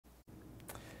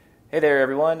Hey there,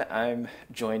 everyone. I'm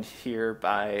joined here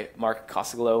by Mark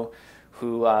Kosoglow,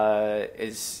 who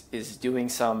is doing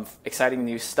some exciting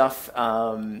new stuff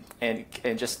and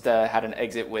just had an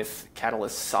exit with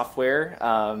Catalyst Software.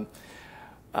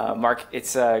 Mark,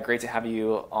 it's great to have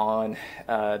you on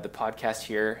the podcast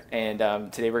here. And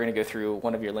today we're going to go through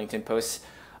one of your LinkedIn posts.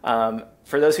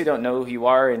 For those who don't know who you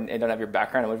are and don't have your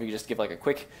background, I wonder if you could just give like a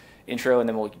quick intro, and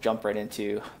then we'll jump right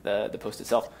into the post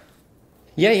itself.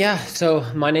 Yeah. So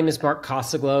my name is Mark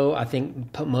Kosoglow. I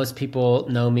think most people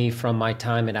know me from my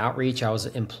time at Outreach. I was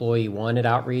employee one at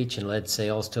Outreach and led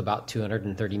sales to about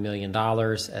 $230 million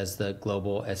as the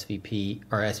global SVP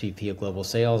or SVP of global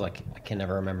sales. I can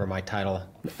never remember my title.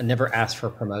 I never asked for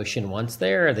promotion once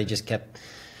there. They just kept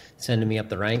sending me up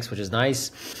the ranks, which is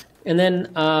nice. And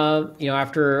then,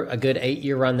 after a good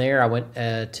 8-year run there, I went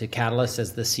to Catalyst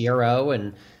as the CRO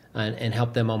and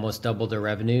helped them almost double their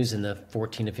revenues in the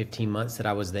 14 to 15 months that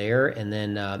I was there. And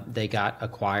then they got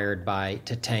acquired by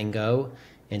Tatango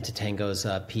and Tatango's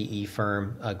PE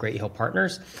firm, Great Hill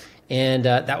Partners. And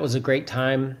that was a great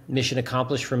time, mission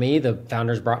accomplished for me. The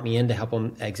founders brought me in to help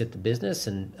them exit the business.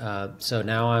 And so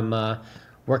now I'm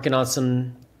working on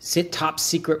some top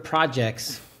secret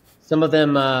projects. Some of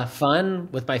them fun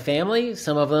with my family,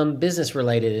 some of them business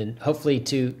related, and hopefully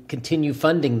to continue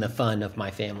funding the fun of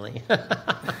my family.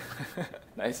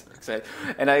 Nice, excited.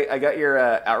 And I got your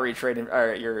outreach right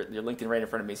or your LinkedIn right in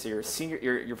front of me. So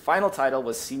your final title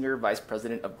was Senior Vice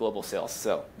President of Global Sales.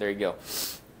 So there you go.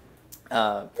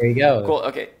 There you go. Cool.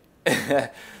 Okay.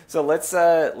 So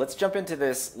let's jump into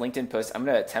this LinkedIn post. I'm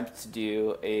going to attempt to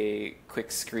do a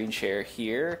quick screen share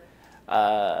here.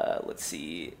 Let's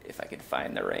see if I can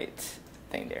find the right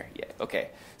thing there. Yeah. Okay.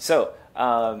 So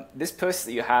this post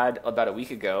that you had about a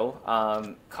week ago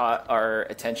caught our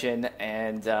attention,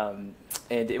 and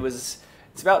it's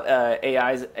about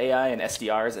AI and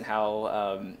SDRs and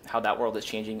how that world is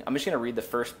changing. I'm just going to read the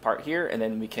first part here, and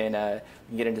then we can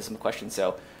get into some questions.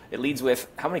 So it leads with,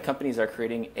 how many companies are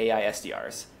creating AI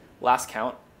SDRs? Last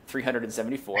count,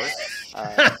 374.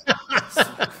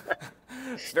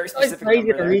 It's very specific. It's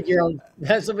crazy to read your own.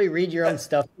 Have somebody read your own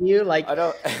stuff to you. Like, I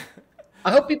don't.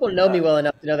 I hope people know me well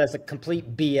enough to know that's a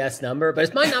complete BS number, but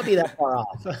it might not be that far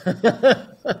off.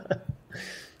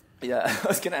 Yeah, I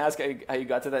was going to ask how you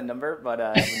got to that number, but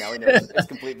now we know it's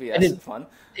complete BS. It's fun.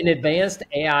 An advanced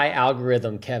AI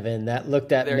algorithm, Kevin, that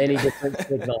looked at many different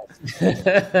signals.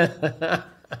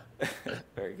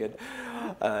 Very good.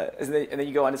 And then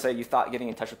you go on to say, you thought getting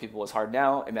in touch with people was hard.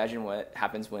 Now imagine what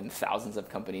happens when thousands of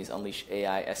companies unleash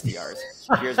AI SDRs.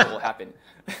 Here's what will happen.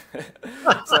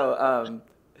 So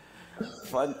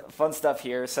fun stuff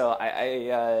here. So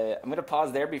I'm going to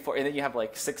pause there before, and then you have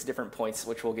like 6 different points,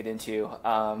 which we'll get into.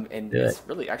 And it's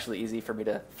really actually easy for me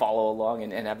to follow along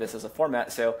and have this as a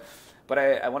format. So, but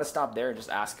I want to stop there and just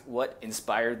ask, what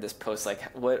inspired this post? Like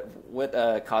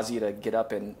what caused you to get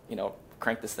up and,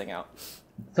 crank this thing out?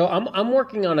 So I'm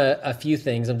working on a few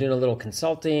things. I'm doing a little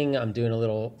consulting. I'm doing a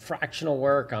little fractional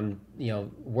work. I'm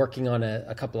working on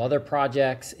a couple other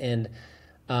projects. And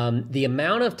the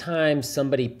amount of times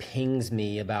somebody pings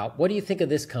me about, what do you think of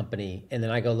this company? And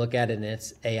then I go look at it and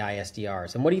it's AI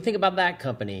SDRs. And what do you think about that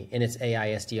company? And it's AI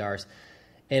SDRs.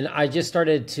 And I just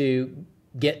started to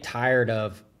get tired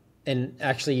of, and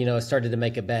actually, started to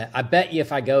make a bet. I bet you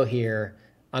if I go here,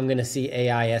 I'm going to see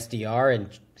AI SDR,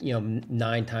 and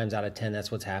 9 times out of 10, that's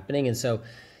what's happening. And so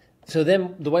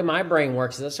then the way my brain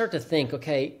works is I start to think,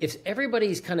 okay, if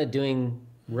everybody's kind of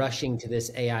rushing to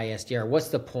this AI SDR, what's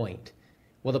the point?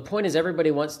 Well, the point is everybody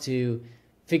wants to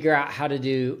figure out how to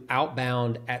do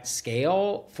outbound at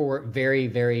scale for very,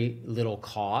 very little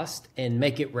cost and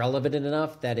make it relevant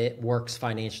enough that it works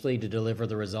financially to deliver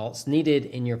the results needed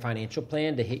in your financial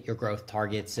plan to hit your growth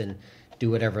targets and do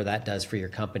whatever that does for your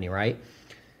company, right?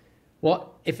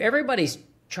 Well, if everybody's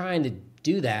trying to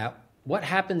do that, what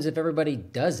happens if everybody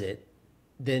does it?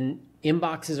 Then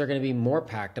inboxes are going to be more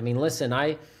packed. I mean, listen,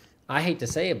 I hate to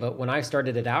say it, but when I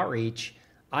started at Outreach,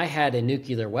 I had a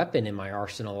nuclear weapon in my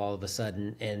arsenal all of a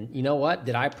sudden. And you know what?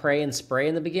 Did I pray and spray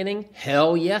in the beginning?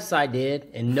 Hell yes, I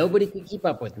did. And nobody could keep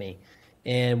up with me.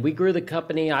 And we grew the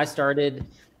company. I started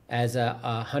as a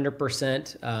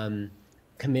 100%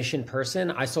 commission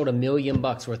person. I sold $1 million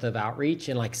worth of Outreach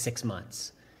in like 6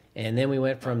 months. And then we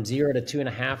went from 0 to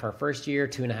 2.5 our first year,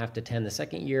 2.5 to 10 the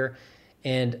second year.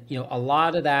 And, a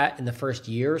lot of that in the first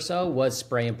year or so was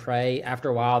spray and pray. After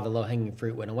a while, the low-hanging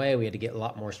fruit went away. We had to get a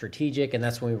lot more strategic. And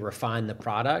that's when we refined the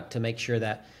product to make sure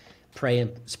that pray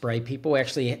and spray people. We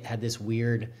actually had this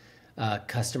weird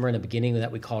customer in the beginning that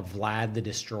we called Vlad the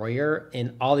Destroyer.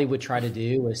 And all he would try to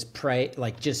do was pray,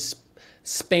 like just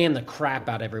spam the crap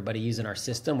out of everybody using our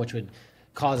system, which would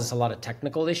caused us a lot of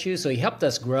technical issues. So he helped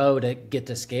us grow to get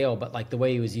to scale, but like the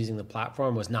way he was using the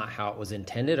platform was not how it was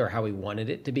intended or how we wanted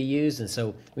it to be used. And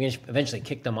so we eventually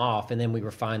kicked him off, and then we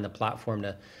refined the platform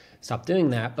to stop doing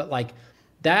that. But like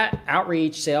that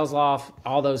Outreach, SalesLoft,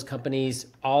 all those companies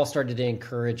all started to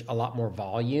encourage a lot more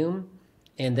volume.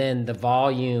 And then the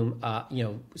volume,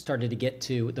 started to get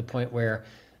to the point where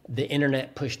the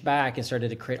internet pushed back and started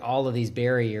to create all of these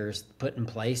barriers put in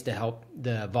place to help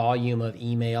the volume of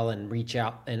email and reach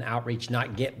out and outreach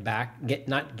not get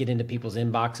into people's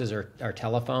inboxes or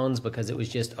telephones, because it was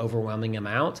just overwhelming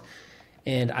amount.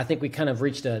 And I think we kind of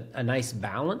reached a nice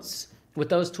balance with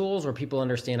those tools where people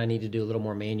understand I need to do a little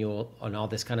more manual on all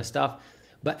this kind of stuff.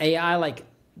 But AI like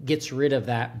gets rid of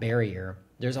that barrier.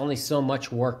 There's only so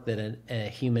much work that a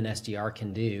human SDR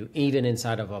can do, even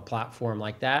inside of a platform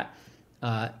like that.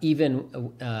 Even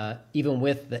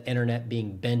with the internet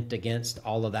being bent against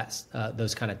all of that,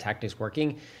 those kind of tactics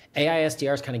working, AI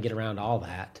SDRs kind of get around all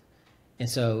that. And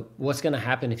so what's going to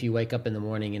happen if you wake up in the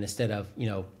morning and instead of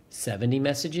 70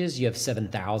 messages, you have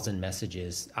 7,000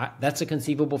 messages? That's a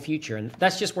conceivable future. And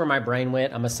that's just where my brain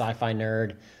went. I'm a sci-fi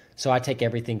nerd, so I take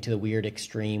everything to the weird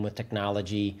extreme with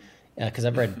technology, because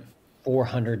I've read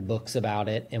 400 books about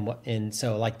it. And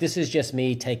so like this is just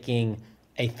me taking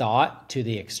a thought to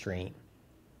the extreme.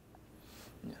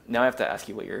 Now I have to ask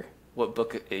you what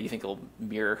book you think will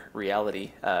mirror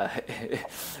reality.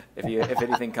 If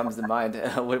anything comes to mind,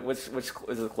 which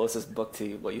is the closest book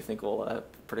to what you think will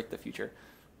predict the future?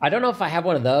 I don't know if I have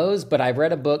one of those, but I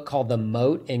read a book called The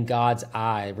Mote in God's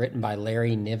Eye, written by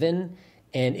Larry Niven.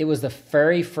 And it was the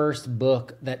very first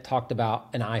book that talked about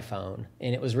an iPhone.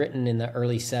 And it was written in the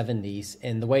early 70s.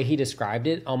 And the way he described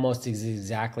it almost is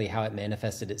exactly how it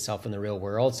manifested itself in the real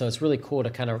world. So it's really cool to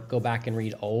kind of go back and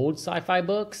read old sci-fi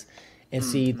books and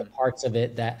see the parts of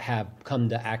it that have come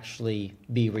to actually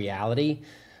be reality.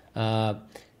 The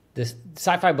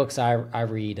sci-fi books I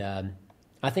read,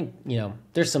 I think,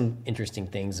 there's some interesting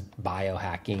things,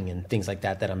 biohacking and things like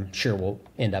that I'm sure will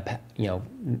end up,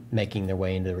 making their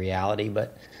way into reality.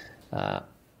 But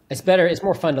it's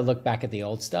more fun to look back at the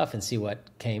old stuff and see what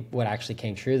actually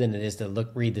came true than it is to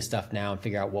read the stuff now and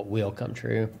figure out what will come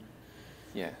true.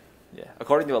 Yeah.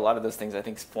 According to a lot of those things, I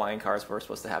think flying cars were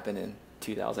supposed to happen in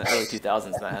early 2000s,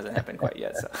 and that hasn't happened quite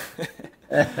yet. So.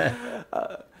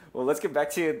 Well, let's get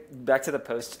back to the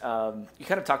post. You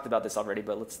kind of talked about this already,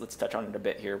 but let's touch on it a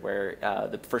bit here. Where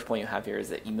the first point you have here is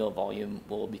that email volume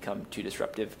will become too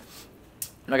disruptive.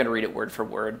 I'm not going to read it word for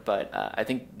word, but I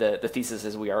think the thesis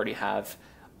is we already have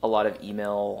a lot of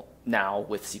email now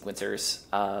with sequencers,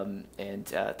 and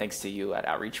thanks to you at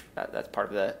Outreach, that's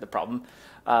part of the problem.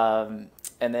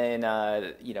 And then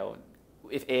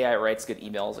if AI writes good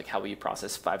emails, like how will you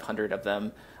process 500 of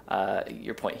them?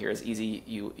 Your point here is easy.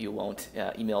 You won't.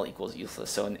 Email equals useless.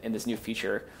 So in this new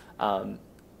feature,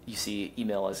 you see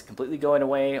email as completely going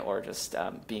away or just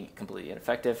being completely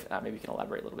ineffective. Maybe you can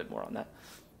elaborate a little bit more on that.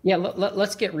 Yeah,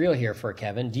 let's get real here for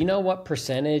Kevin. Do you know what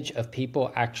percentage of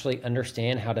people actually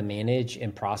understand how to manage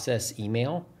and process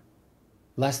email?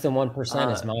 Less than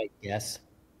 1% is my guess.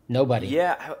 Nobody.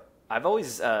 Yeah, I've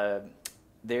always...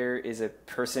 there is a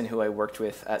person who I worked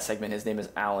with at Segment. His name is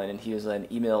Alan, and he was an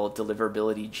email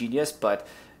deliverability genius, but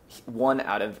 1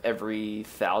 out of every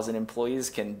 1,000 employees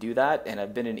can do that. And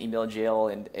I've been in email jail,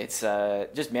 and it's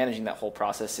just managing that whole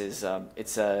process is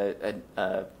it's a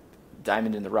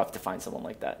diamond in the rough to find someone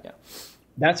like that. Yeah,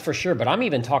 that's for sure. But I'm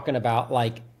even talking about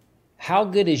like, how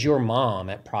good is your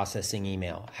mom at processing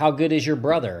email? How good is your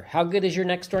brother? How good is your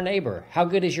next door neighbor? How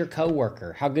good is your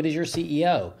coworker? How good is your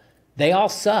CEO? They all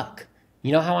suck.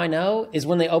 You know how I know? Is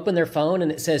when they open their phone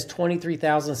and it says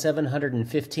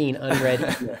 23,715 unread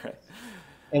emails.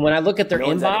 And when I look at their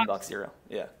inbox, inbox zero.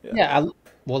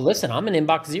 Well, listen, I'm an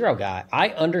inbox zero guy. I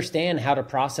understand how to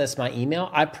process my email.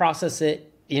 I process it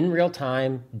in real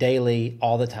time, daily,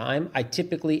 all the time. I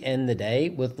typically end the day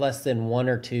with less than 1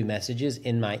 or 2 messages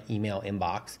in my email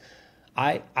inbox.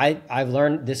 I've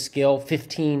learned this skill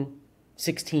 15,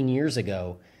 16 years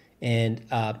ago. And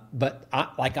but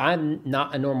I'm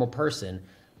not a normal person.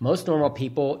 Most normal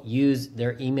people use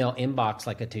their email inbox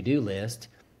like a to-do list,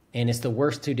 and it's the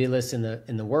worst to-do list in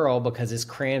the world because it's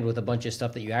crammed with a bunch of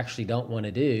stuff that you actually don't want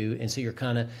to do. And so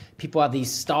people have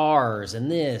these stars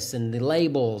and this and the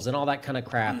labels and all that kind of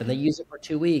crap, and they use it for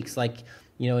 2 weeks, like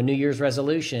a New Year's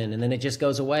resolution, and then it just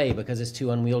goes away because it's too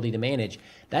unwieldy to manage.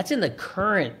 That's in the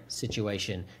current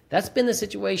situation. That's been the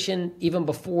situation even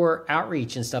before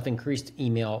Outreach and stuff increased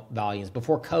email volumes,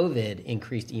 before COVID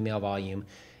increased email volume.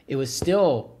 It was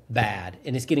still bad,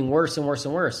 and it's getting worse and worse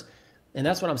and worse. And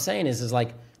that's what I'm saying is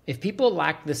like, if people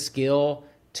lack the skill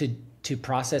to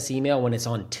process email when it's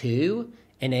on 2,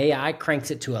 and AI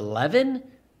cranks it to 11,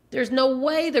 there's no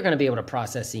way they're going to be able to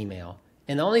process email.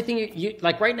 And the only thing you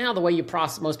like right now, the way you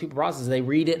process, most people process, they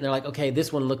read it and they're like, okay,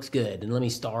 this one looks good, and let me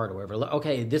start or whatever.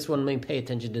 Okay, this one, let me pay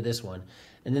attention to this one,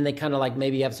 and then they kind of like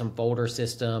maybe have some folder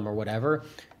system or whatever.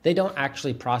 They don't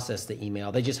actually process the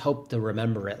email. They just hope to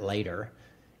remember it later.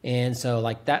 And so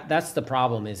like that's the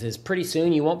problem is pretty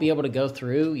soon you won't be able to go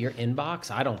through your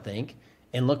inbox, I don't think,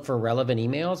 and look for relevant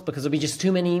emails because there'll be just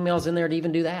too many emails in there to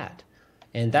even do that.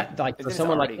 And that, like, for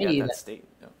someone like me,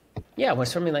 yeah, when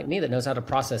somebody like me that knows how to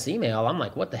process email, I'm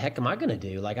like, what the heck am I going to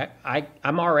do? Like,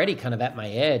 I'm already kind of at my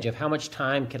edge of how much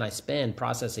time can I spend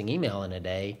processing email in a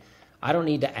day. I don't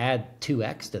need to add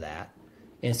 2x to that.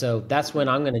 And so that's when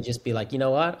I'm going to just be like, you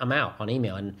know what? I'm out on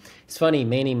email. And it's funny,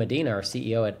 Manny Medina, our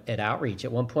CEO at Outreach,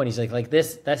 at one point, he's like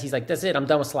he's like, that's it. I'm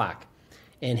done with Slack.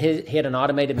 And he had an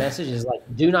automated message. Is like,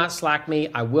 do not Slack me.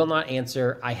 I will not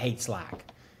answer. I hate Slack.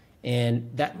 And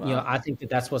that, wow. I think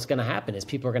that's what's going to happen is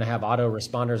people are going to have auto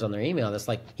responders on their email. That's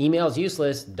like, email is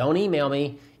useless. Don't email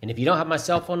me. And if you don't have my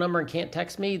cell phone number and can't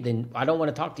text me, then I don't want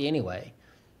to talk to you anyway.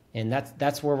 And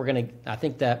that's where we're going to, I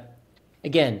think that,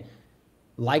 again,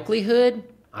 likelihood,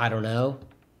 I don't know,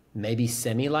 maybe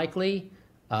semi-likely.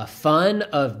 Fun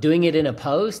of doing it in a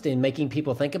post and making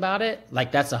people think about it,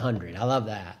 like that's 100. I love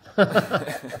that.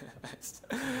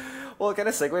 Well, it kind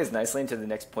of segues nicely into the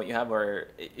next point you have, where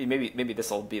maybe this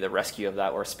will be the rescue of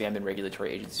that, where spam and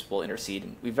regulatory agencies will intercede.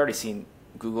 And we've already seen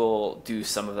Google do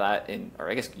some of that, or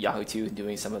I guess Yahoo too,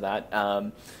 doing some of that.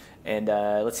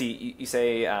 Let's see, you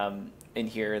say in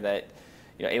here that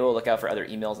AI will look out for other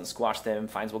emails and squash them.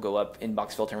 Fines will go up.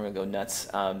 Inbox filtering will go nuts.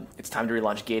 It's time to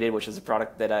relaunch Gated, which is a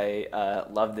product that I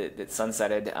love that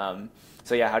sunsetted.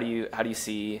 So yeah, how do you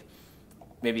see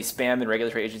maybe spam and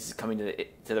regulatory agencies coming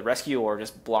to the rescue, or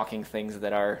just blocking things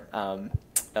that are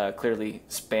clearly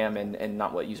spam and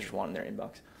not what users want in their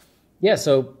inbox? Yeah,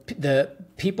 so the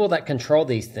people that control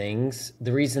these things,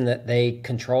 the reason that they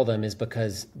control them is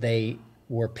because they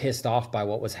were pissed off by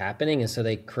what was happening. And so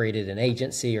they created an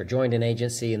agency or joined an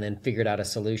agency and then figured out a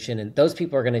solution. And those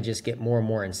people are going to just get more and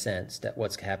more incensed at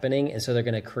what's happening. And so they're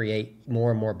going to create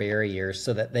more and more barriers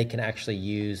so that they can actually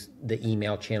use the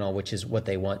email channel, which is what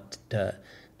they want to,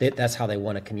 that's how they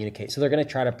want to communicate. So they're going to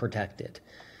try to protect it.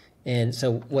 And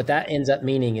so what that ends up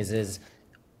meaning is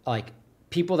like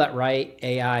people that write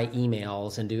AI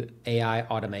emails and do AI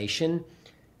automation,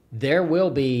 there will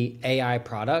be AI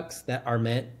products that are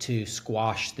meant to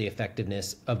squash the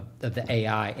effectiveness of the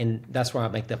AI. And that's where I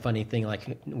make the funny thing,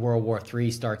 like World War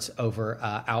III starts over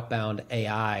outbound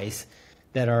AIs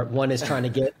that are, one is trying to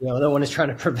get, the other one is trying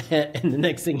to prevent. And the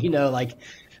next thing you know, like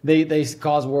they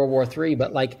cause World War III.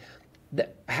 But like,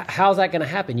 how's that going to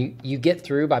happen? You get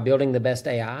through by building the best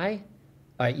AI?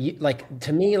 Like,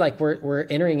 to me, like we're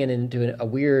entering it into a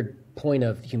weird point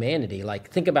of humanity.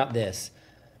 Like, think about this.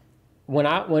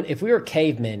 If we were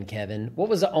cavemen, Kevin, what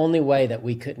was the only way that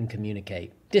we couldn't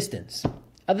communicate? Distance.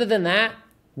 Other than that,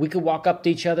 we could walk up to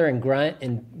each other and grunt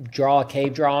and draw a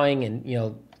cave drawing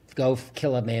and, go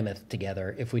kill a mammoth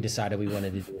together if we decided we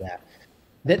wanted to do that.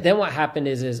 Then what happened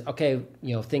is okay,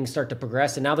 things start to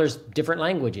progress, and now there's different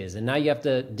languages, and now you have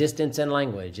to distance and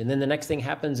language. And then the next thing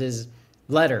happens is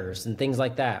letters and things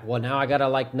like that. Well, now I got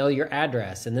to know your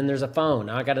address, and then there's a phone.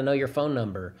 Now I got to know your phone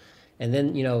number. And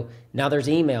then, now there's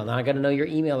email. Now I got to know your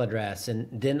email address. And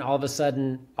then all of a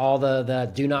sudden, all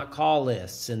the do not call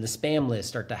lists and the spam lists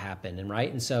start to happen.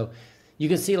 And so you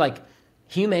can see, like,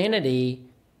 humanity,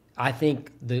 I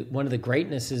think one of the great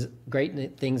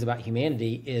things about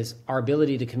humanity is our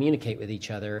ability to communicate with each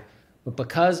other. But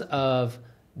because of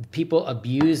people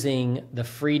abusing the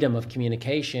freedom of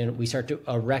communication, we start to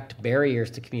erect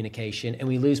barriers to communication, and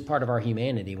we lose part of our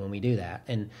humanity when we do that.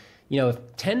 And if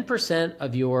 10%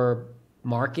 of your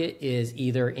market is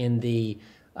either in the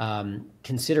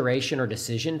consideration or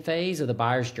decision phase of the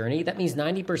buyer's journey, that means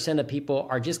 90% of people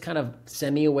are just kind of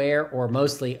semi-aware or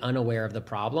mostly unaware of the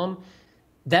problem.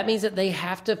 That means that they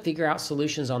have to figure out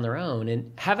solutions on their own.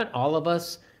 And haven't all of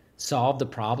us solved the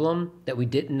problem that we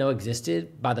didn't know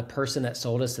existed by the person that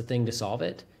sold us the thing to solve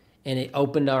it? And it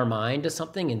opened our mind to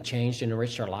something and changed and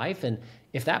enriched our life. And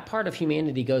if that part of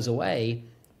humanity goes away,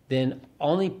 then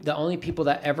the only people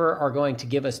that ever are going to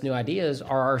give us new ideas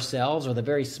are ourselves, or the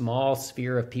very small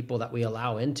sphere of people that we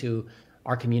allow into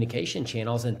our communication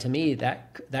channels. And to me,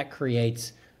 that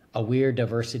creates a weird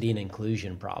diversity and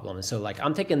inclusion problem. And so, like,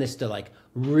 I'm taking this to like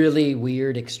really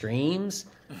weird extremes,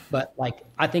 but like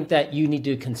I think that you need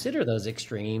to consider those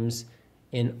extremes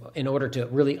in order to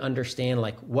really understand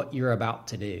like what you're about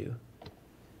to do.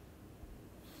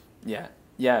 Yeah.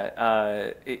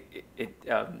 The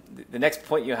next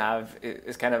point you have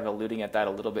is kind of alluding at that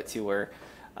a little bit too, where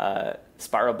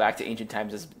spiral back to ancient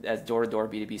times as door-to-door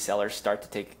B2B sellers start to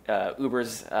take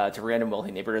Ubers to random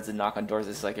wealthy neighborhoods and knock on doors.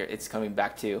 It's like it's coming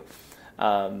back to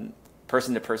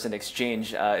person-to-person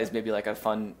exchange is maybe like a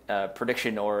fun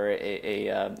prediction, or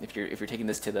if you're taking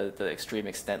this to the extreme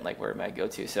extent, like where it might go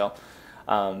to. So,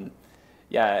 I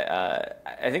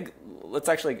think let's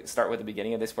actually start with the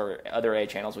beginning of this, where other AI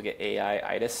channels will get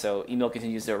AI itis. So email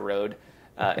continues to erode.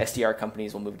 SDR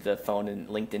companies will move to the phone and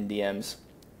LinkedIn DMs.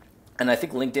 And I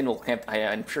think LinkedIn will camp.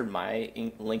 I'm sure my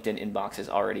LinkedIn inbox is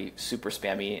already super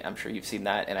spammy. I'm sure you've seen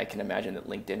that, and I can imagine that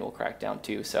LinkedIn will crack down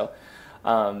too. So,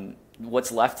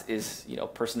 what's left is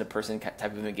person-to-person type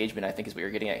of engagement, I think, is what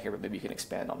you're getting at here. But maybe you can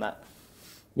expand on that.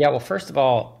 Yeah. Well, first of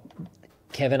all,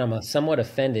 Kevin, I'm somewhat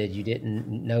offended you didn't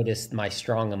notice my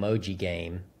strong emoji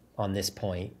game on this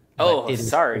point. Oh,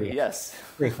 sorry. Yes.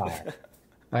 Free fire.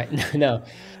 Right. No.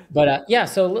 But yeah,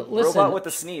 so listen. Robot with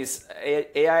the sneeze.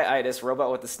 AI itis,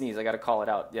 robot with the sneeze. I got to call it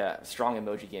out. Yeah, strong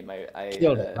emoji game. I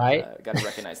killed it, right? Got to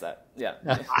recognize that. Yeah.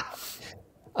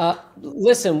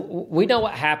 Listen, we know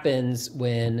what happens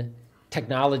when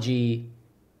technology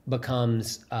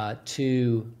becomes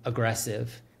too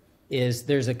aggressive. Is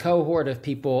there's a cohort of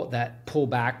people that pull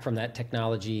back from that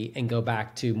technology and go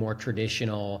back to more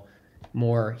traditional,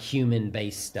 more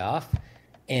human-based stuff.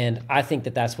 And I think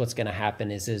that that's what's going to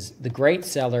happen is the great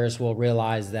sellers will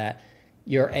realize that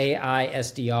your AI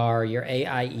SDR, your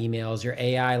AI emails, your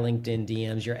AI LinkedIn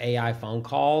DMs, your AI phone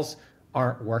calls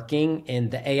aren't working,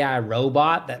 and the AI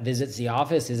robot that visits the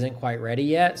office isn't quite ready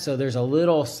yet. So there's a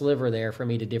little sliver there for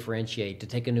me to differentiate, to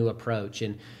take a new approach.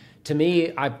 And to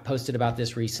me, I posted about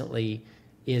this recently,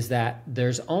 is that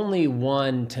there's only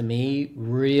one, to me,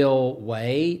 real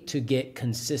way to get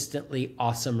consistently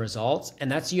awesome results.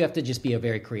 And that's you have to just be a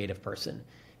very creative person.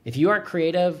 If you aren't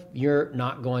creative, you're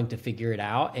not going to figure it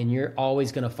out, and you're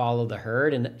always going to follow the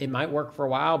herd. And it might work for a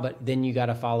while, but then you got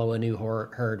to follow a new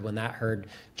herd when that herd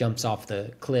jumps off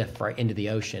the cliff right into the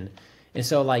ocean. And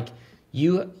so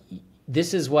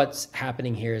this is what's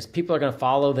happening here is people are going to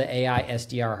follow the AI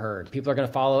SDR herd. People are going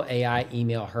to follow AI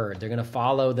email herd. They're going to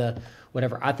follow the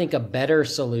whatever. I think a better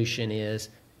solution is,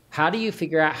 how do you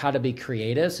figure out how to be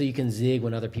creative so you can zig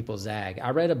when other people zag? I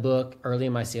read a book early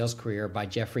in my sales career by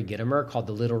Jeffrey Gitomer called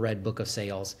The Little Red Book of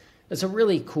Sales. It's a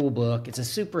really cool book. It's a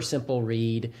super simple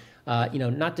read.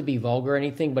 Not to be vulgar or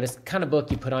anything, but it's the kind of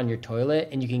book you put on your toilet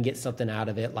and you can get something out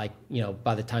of it, like,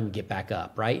 by the time you get back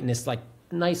up, right? And it's like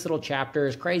nice little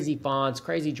chapters, crazy fonts,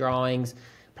 crazy drawings,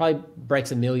 probably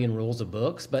breaks a million rules of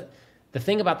books. But the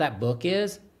thing about that book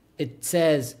is it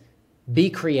says, be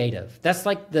creative. That's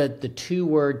like the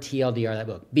 2-word TLDR of that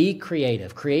book. Be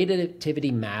creative.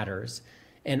 Creativity matters.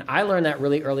 And I learned that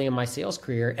really early in my sales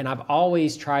career, and I've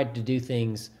always tried to do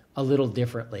things a little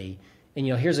differently. And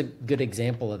here's a good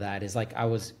example of that is like I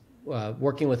was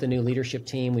working with a new leadership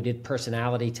team. We did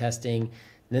personality testing.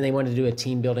 And then they wanted to do a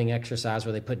team building exercise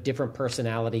where they put different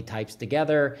personality types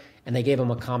together and they gave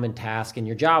them a common task. And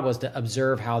your job was to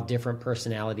observe how different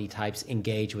personality types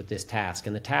engage with this task.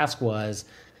 And the task was,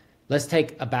 let's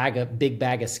take a big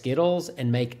bag of Skittles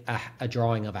and make a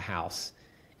drawing of a house.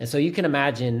 And so you can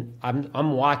imagine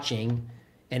I'm watching,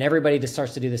 and everybody just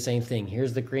starts to do the same thing.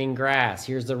 Here's the green grass.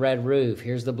 Here's the red roof.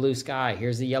 Here's the blue sky.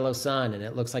 Here's the yellow sun. And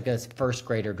it looks like a first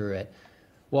grader drew it.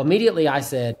 Well, immediately I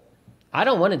said, I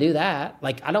don't want to do that.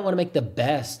 Like, I don't want to make the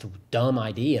best dumb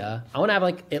idea. I want to have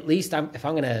at least if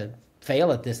I'm going to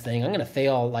fail at this thing, I'm going to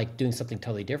fail like doing something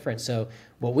totally different. So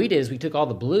what we did is we took all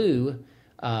the blue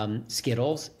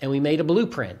Skittles and we made a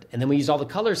blueprint, and then we used all the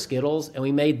color Skittles and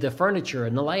we made the furniture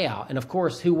and the layout. And of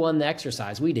course, who won the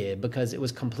exercise? We did, because it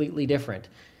was completely different.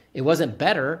 It wasn't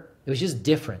better. It was just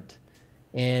different.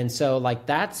 And so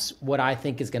that's what I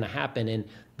think is going to happen. And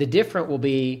the different will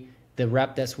be the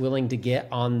rep that's willing to get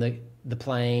on the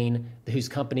plane, whose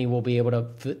company will be able to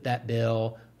foot that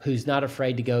bill, who's not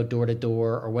afraid to go door to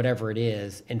door or whatever it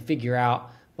is, and figure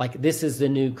out this is the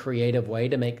new creative way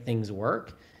to make things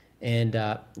work. And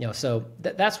so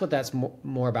that's what that's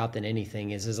more about than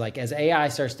anything is as AI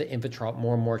starts to infiltrate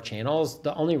more and more channels,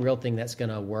 the only real thing that's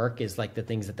going to work is the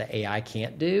things that the AI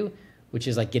can't do, which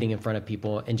is getting in front of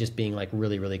people and just being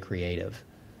really, really creative.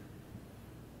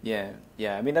 Yeah.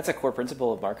 I mean, that's a core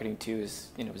principle of marketing too, is,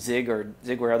 zig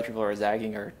where other people are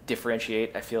zagging, or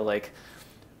differentiate. I feel like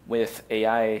with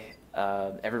AI,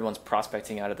 everyone's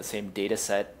prospecting out of the same data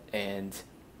set, and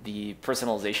the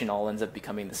personalization all ends up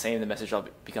becoming the same. The message all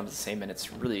becomes the same, and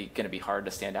it's really going to be hard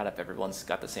to stand out if everyone's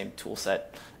got the same tool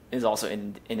set, is also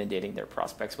inundating their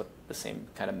prospects with the same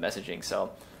kind of messaging.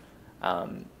 So,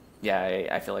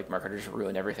 I feel like marketers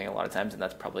ruin everything a lot of times, and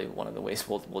that's probably one of the ways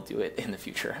we'll do it in the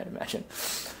future, I'd imagine.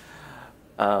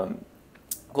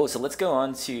 Cool. So let's go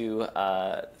on to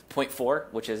point four,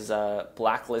 which is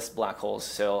blacklist black holes.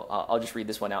 So I'll just read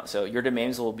this one out. So your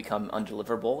domains will become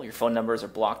undeliverable. Your phone numbers are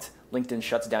blocked. LinkedIn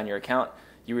shuts down your account.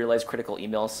 You realize critical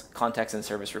emails, contacts, and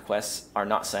service requests are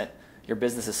not sent. Your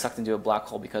business is sucked into a black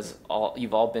hole because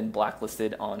you've all been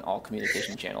blacklisted on all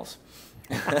communication channels.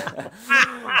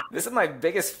 This is my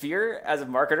biggest fear as a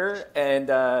marketer, and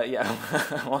yeah,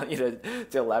 I want you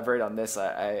to elaborate on this.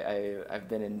 I've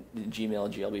been in Gmail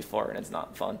jail before, and it's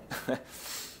not fun.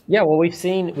 Yeah, well, we've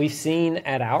seen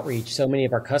at Outreach, so many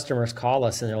of our customers call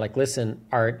us and they're like, "Listen,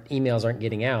 our emails aren't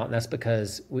getting out," and that's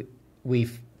because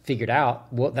we've figured out,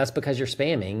 well, that's because you're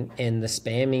spamming, and the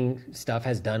spamming stuff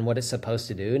has done what it's supposed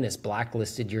to do, and it's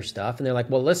blacklisted your stuff. And they're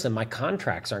like, "Well, listen, my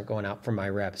contracts aren't going out for my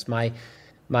reps. My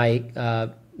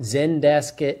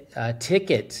Zendesk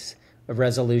tickets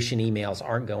resolution emails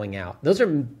aren't going out." Those are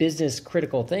business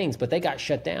critical things, but they got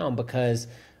shut down because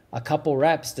a couple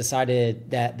reps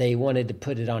decided that they wanted to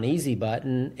put it on easy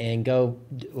button and go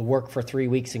work for 3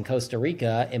 weeks in Costa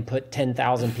Rica and put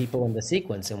 10,000 people into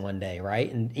sequence in one day,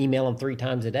 right? And email them 3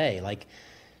 times a day. Like,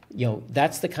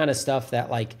 that's the kind of stuff that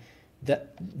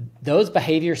those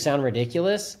behaviors sound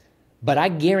ridiculous, but I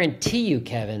guarantee you,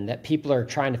 Kevin, that people are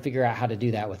trying to figure out how to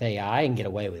do that with AI and get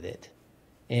away with it.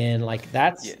 And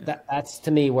that's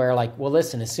to me where, well,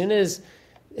 listen, as soon as,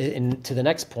 and to the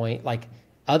next point,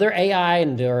 other AI,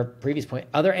 and to our previous point,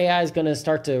 other AI is going to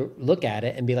start to look at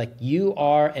it and be like, you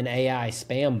are an AI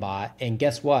spam bot, and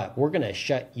guess what? We're going to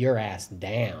shut your ass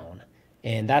down.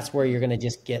 And that's where you're going to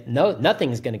just get,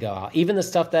 nothing's going to go out. Even the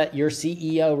stuff that your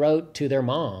CEO wrote to their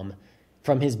mom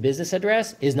from his business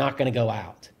address is not going to go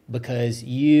out because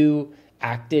you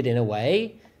acted in a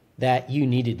way that you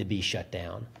needed to be shut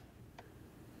down.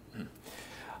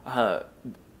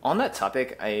 On that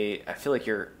topic, I feel like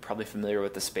you're probably familiar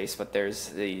with the space, but there's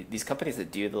these companies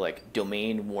that do the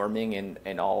domain warming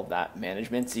and all of that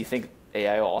management. So you think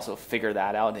AI will also figure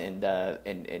that out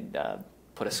and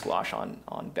put a squash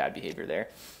on bad behavior there?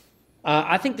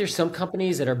 I think there's some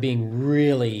companies that are being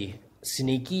really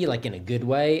sneaky, in a good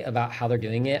way, about how they're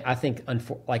doing it. I think,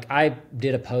 I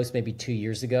did a post maybe 2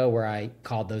 years ago where I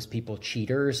called those people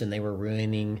cheaters and they were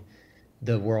ruining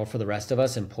the world for the rest of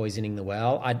us and poisoning the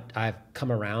well. I've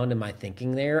come around in my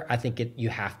thinking there. I think you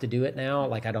have to do it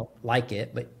now. I don't like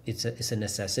it, but it's a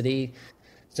necessity.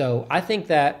 So I think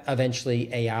that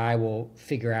eventually AI will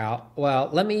figure out,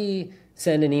 well, let me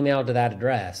send an email to that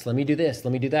address. Let me do this.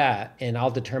 Let me do that. And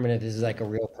I'll determine if this is a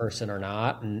real person or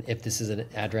not. And if this is an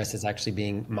address that's actually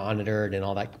being monitored and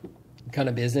all that kind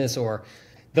of business, or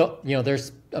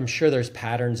I'm sure there's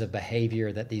patterns of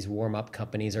behavior that these warm up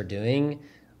companies are doing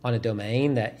on a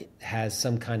domain that has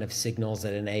some kind of signals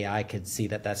that an AI could see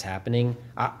that that's happening.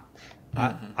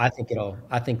 I think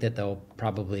that they'll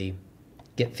probably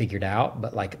get figured out,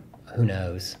 but who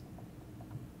knows?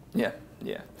 Yeah.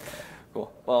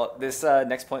 Cool. Well, this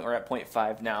next point, we're at point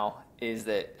 5 now, is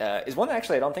one that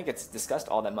actually I don't think it's discussed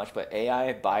all that much, but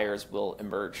AI buyers will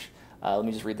emerge. Let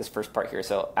me just read this first part here.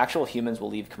 So actual humans will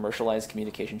leave commercialized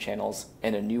communication channels,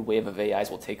 and a new wave of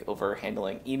AIs will take over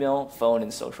handling email, phone,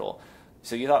 and social.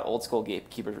 So you thought old school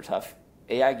gatekeepers were tough.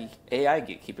 AI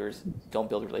gatekeepers don't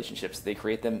build relationships. They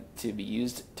create them to be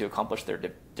used to accomplish their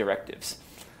directives.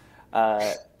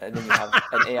 And then you have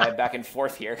an AI back and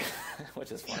forth here,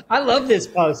 which is fun. I love this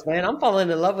post, man. I'm falling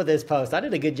in love with this post. I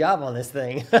did a good job on this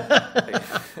thing. I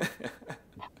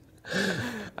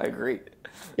agree.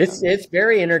 It's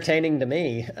very entertaining to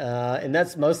me, and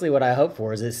that's mostly what I hope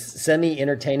for, is this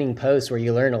semi-entertaining post where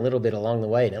you learn a little bit along the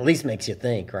way and at least makes you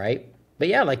think, right? But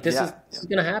yeah, this is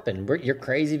going to happen. You're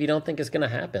crazy if you don't think it's going to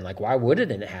happen. Why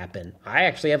wouldn't it happen? I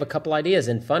actually have a couple ideas,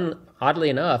 and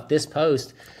oddly enough, this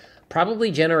post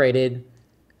probably generated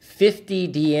 50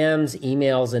 DMs,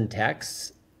 emails, and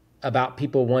texts about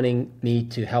people wanting me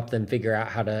to help them figure out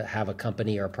how to have a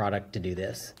company or a product to do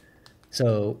this.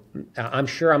 So I'm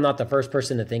sure I'm not the first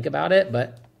person to think about it,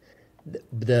 but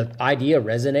the idea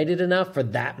resonated enough for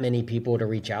that many people to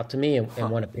reach out to me and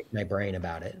want to pick my brain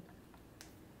about it.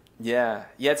 Yeah,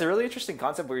 it's a really interesting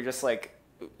concept where you're just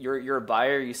you're a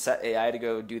buyer, you set AI to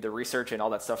go do the research and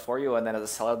all that stuff for you, and then as a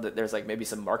seller, there's maybe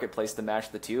some marketplace to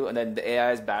match the two, and then the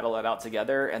AIs battle it out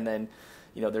together, and then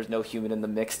there's no human in the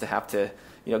mix to have to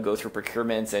go through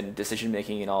procurements and decision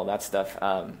making and all that stuff.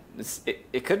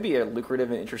 It could be a lucrative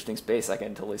and interesting space. I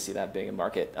can totally see that being a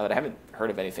market, but I haven't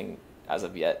heard of anything as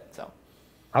of yet. So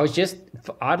I was just,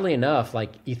 oddly enough,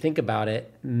 you think about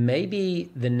it, maybe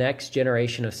the next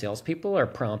generation of salespeople are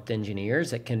prompt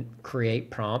engineers that can create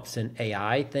prompts and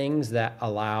AI things that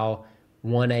allow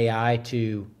one AI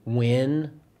to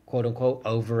win, quote unquote,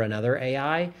 over another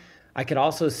AI. I could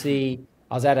also see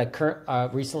I was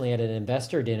at recently at an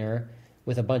investor dinner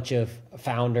with a bunch of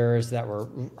founders that were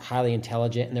highly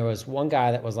intelligent. And there was one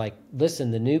guy that was like,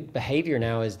 listen, the new behavior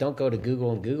now is don't go to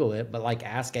Google and Google it, but like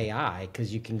ask AI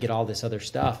because you can get all this other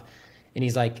stuff. And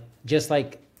he's like, just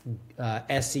like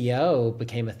SEO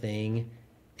became a thing,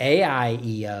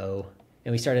 AIEO,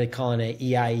 and we started calling it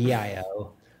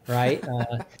EIEIO, right?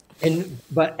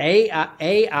 But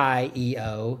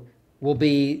AIEO will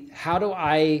be, how do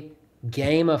I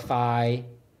gamify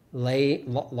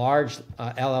large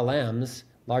LLMs,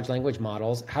 large language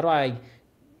models? How do I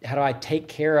take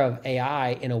care of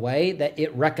AI in a way that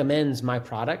it recommends my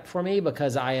product for me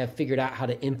because I have figured out how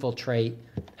to infiltrate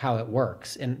how it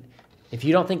works? And if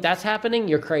you don't think that's happening,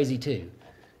 you're crazy too.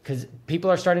 Because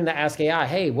people are starting to ask AI,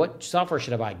 hey, what software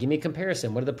should I buy? Give me a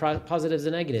comparison. What are the positives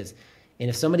and negatives? And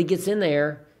if somebody gets in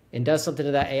there and does something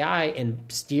to that AI and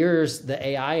steers the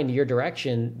AI into your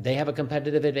direction, they have a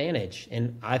competitive advantage.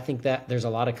 And I think that there's a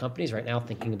lot of companies right now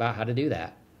thinking about how to do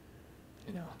that.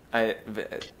 You know,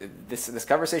 this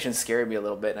conversation scared me a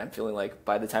little bit, and I'm feeling like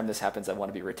by the time this happens, I want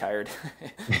to be retired.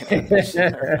 It's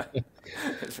a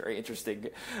very interesting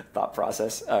thought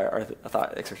process or a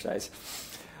thought exercise.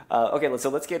 Okay, so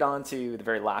let's get on to the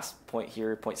very last point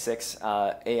here, point 6.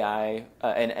 AI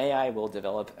and AI will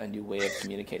develop a new way of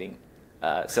communicating.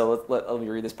 So let me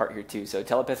read this part here too. So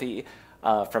telepathy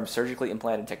from surgically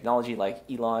implanted technology like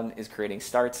Elon is creating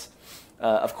starts.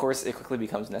 Of course, it quickly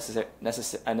becomes a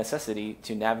necessity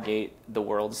to navigate the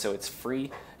world so it's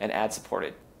free and ad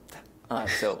supported.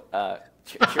 Share a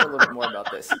little bit more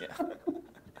about this.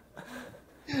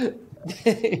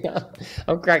 Yeah.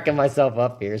 I'm cracking myself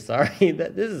up here. Sorry.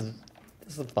 This is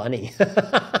funny.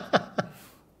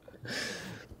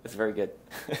 It's very good.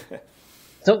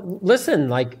 So listen,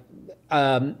 like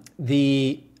I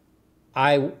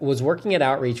was working at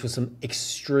Outreach with some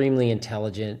extremely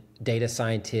intelligent data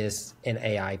scientists and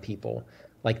AI people,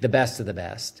 like the best of the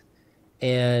best.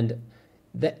 And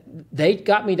they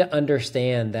got me to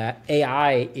understand that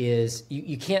AI is,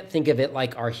 you can't think of it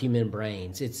like our human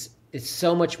brains. It's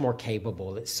so much more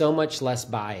capable. It's so much less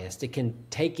biased. It can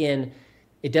take in,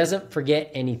 it doesn't forget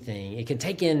anything. It can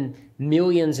take in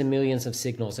millions and millions of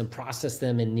signals and process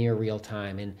them in near real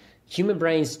time. And human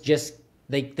brains just,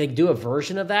 they do a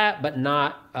version of that, but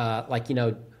not like,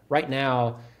 right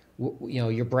now,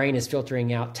 your brain is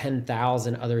filtering out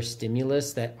 10,000 other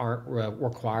stimulus that aren't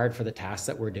required for the tasks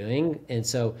that we're doing. And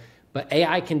so, but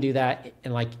AI can do that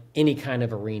in like any kind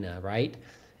of arena, right?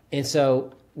 And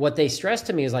so what they stressed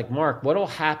to me is like, Mark, what'll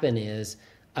happen is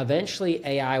eventually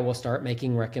AI will start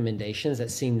making recommendations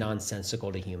that seem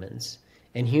nonsensical to humans.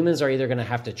 And humans are either going to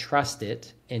have to trust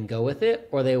it and go with it,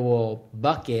 or they will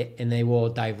buck it and they will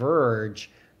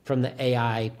diverge from the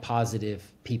AI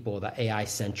positive people, the AI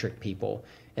centric people.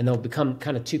 And they'll become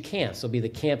kind of two camps. There'll be the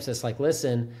camps that's like,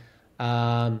 listen,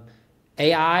 AI,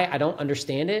 I don't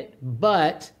understand it,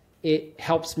 but it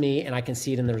helps me and I can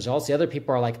see it in the results. The other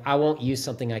people are like, I won't use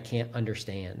something I can't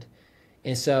understand.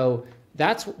 And so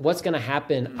that's what's going to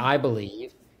happen, I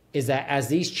believe, is that as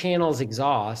these channels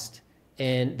exhaust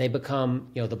and they become,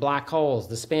 the black holes,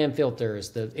 the spam filters,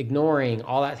 the ignoring,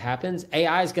 all that happens,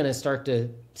 AI is going to start to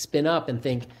spin up and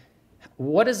think,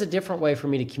 what is a different way for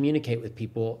me to communicate with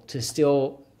people to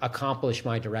still accomplish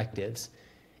my directives?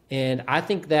 And I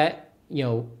think that,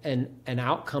 an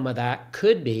outcome of that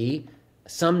could be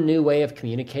some new way of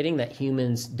communicating that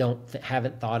humans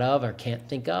haven't thought of or can't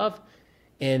think of.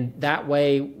 And that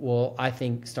way will, I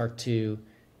think, start to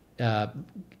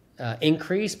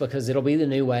increase because it'll be the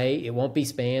new way. It won't be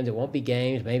spammed. It won't be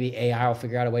gamed. Maybe AI will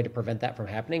figure out a way to prevent that from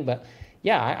happening. But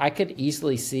yeah, I could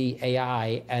easily see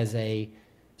AI as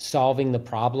solving the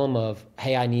problem of,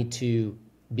 hey, I need to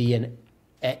be an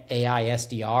AI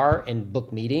SDR and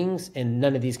book meetings and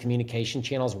none of these communication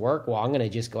channels work. Well, I'm going to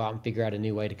just go out and figure out a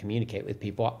new way to communicate with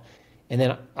people. And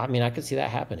then, I could see that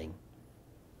happening.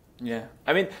 Yeah.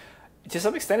 To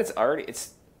some extent,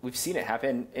 we've seen it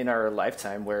happen in our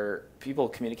lifetime where people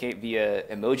communicate via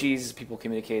emojis, people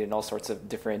communicate in all sorts of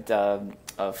different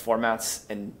formats.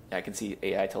 And I can see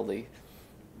AI totally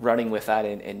running with that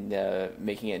and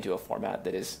making it into a format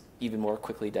that is even more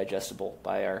quickly digestible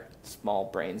by our small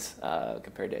brains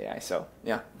compared to AI. So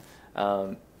yeah.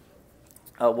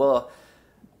 Well,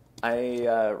 I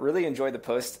really enjoyed the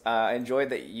post. I enjoyed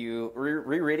that you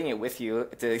rereading it with you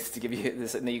to give you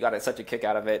this, and you got such a kick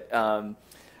out of it.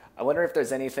 I wonder if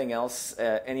there's anything else,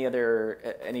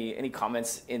 any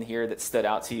comments in here that stood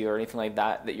out to you or anything like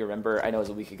that you remember. I know it was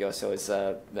a week ago, so it's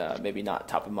maybe not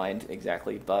top of mind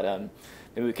exactly, but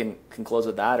maybe we can close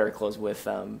with that or close with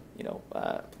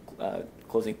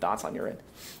closing thoughts on your end.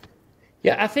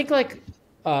 Yeah, I think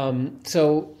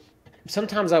so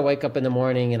sometimes I wake up in the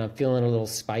morning and I'm feeling a little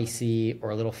spicy or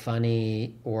a little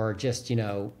funny, or just,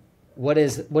 what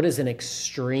is an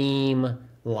extreme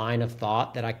line of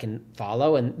thought that I can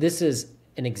follow? And this is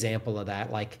an example of that.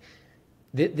 Like,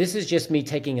 this is just me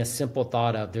taking a simple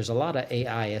thought of, there's a lot of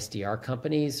AI SDR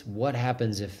companies. What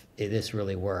happens if this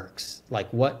really works? Like,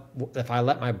 what if I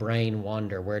let my brain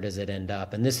wander? Where does it end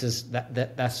up? And this is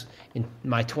that's in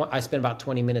my I spend about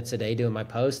 20 minutes a day doing my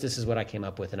post. This is what I came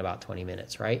up with in about 20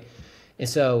 minutes, right? And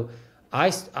so I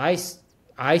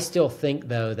still think,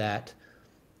 though, that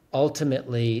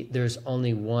ultimately there's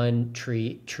only one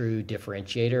true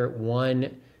differentiator,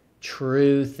 one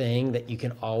true thing that you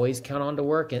can always count on to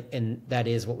work, and that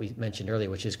is what we mentioned earlier,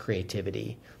 which is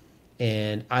creativity.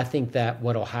 And I think that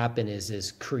what will happen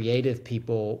is creative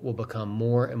people will become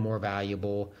more and more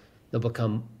valuable. They'll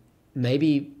become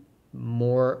maybe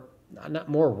more, not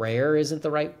more rare isn't the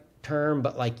right term,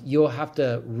 but like, you'll have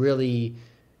to really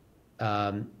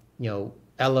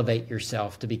elevate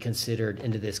yourself to be considered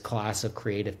into this class of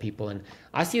creative people. And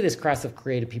I see this class of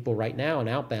creative people right now in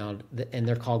outbound, and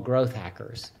they're called growth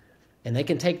hackers. And they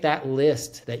can take that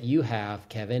list that you have,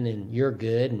 Kevin, and you're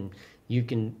good, and you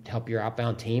can help your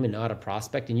outbound team and know how to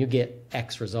prospect, and you get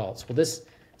X results. Well, this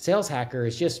sales hacker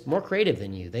is just more creative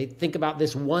than you. They think about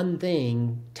this one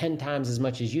thing 10 times as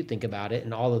much as you think about it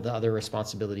and all of the other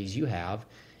responsibilities you have.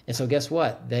 And so guess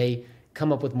what? They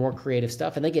come up with more creative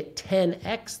stuff, and they get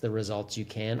 10X the results you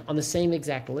can on the same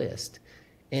exact list.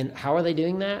 And how are they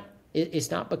doing that? It's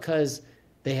not because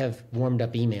they have warmed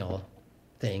up email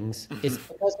things. It's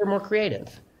because they're more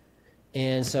creative.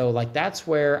 And so, like, that's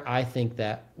where I think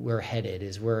that we're headed,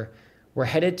 is we're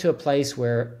headed to a place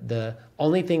where the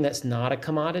only thing that's not a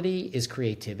commodity is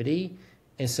creativity.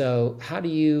 And so how do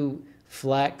you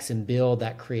flex and build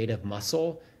that creative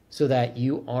muscle so that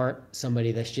you aren't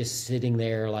somebody that's just sitting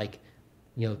there, like,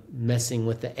 messing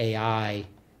with the AI,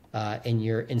 and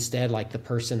you're instead like the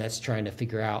person that's trying to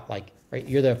figure out, like, right,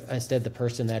 you're instead the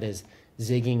person that is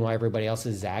zigging while everybody else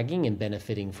is zagging and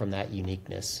benefiting from that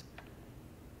uniqueness.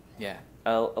 Yeah,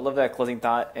 I love that closing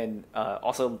thought, and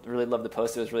also really love the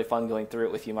post. It was really fun going through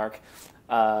it with you, Mark.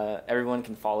 Everyone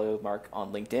can follow Mark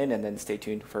on LinkedIn, and then stay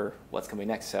tuned for what's coming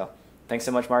next. So thanks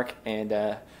so much, Mark, and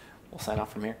we'll sign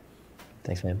off from here.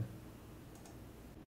 Thanks, man.